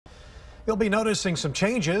You'll be noticing some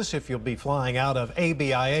changes if you'll be flying out of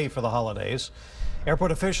ABIA for the holidays.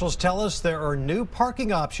 Airport officials tell us there are new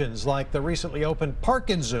parking options like the recently opened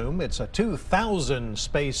Park and Zoom. It's a 2,000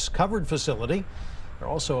 space covered facility. There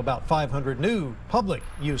are also about 500 new public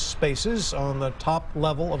use spaces on the top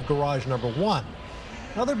level of garage number 1.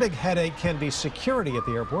 Another big headache can be security at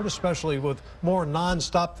the airport, especially with more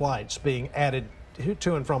non-stop flights being added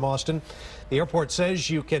to and from Austin. The airport says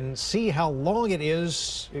you can see how long it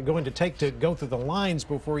is going to take to go through the lines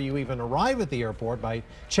before you even arrive at the airport by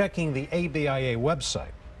checking the ABIA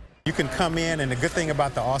website. You can come in, and the good thing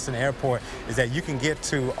about the Austin airport is that you can get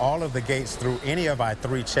to all of the gates through any of our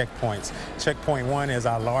 3 checkpoints. Checkpoint 1 is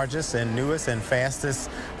our largest and newest and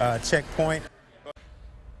fastest checkpoint.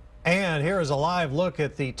 And here is a live look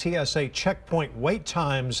at the TSA checkpoint wait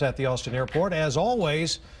times at the Austin airport. As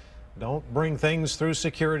always, don't bring things through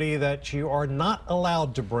security that you are not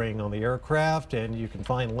allowed to bring on the aircraft. And you can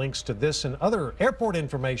find links to this and other airport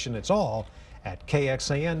information. It's all at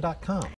KXAN.com.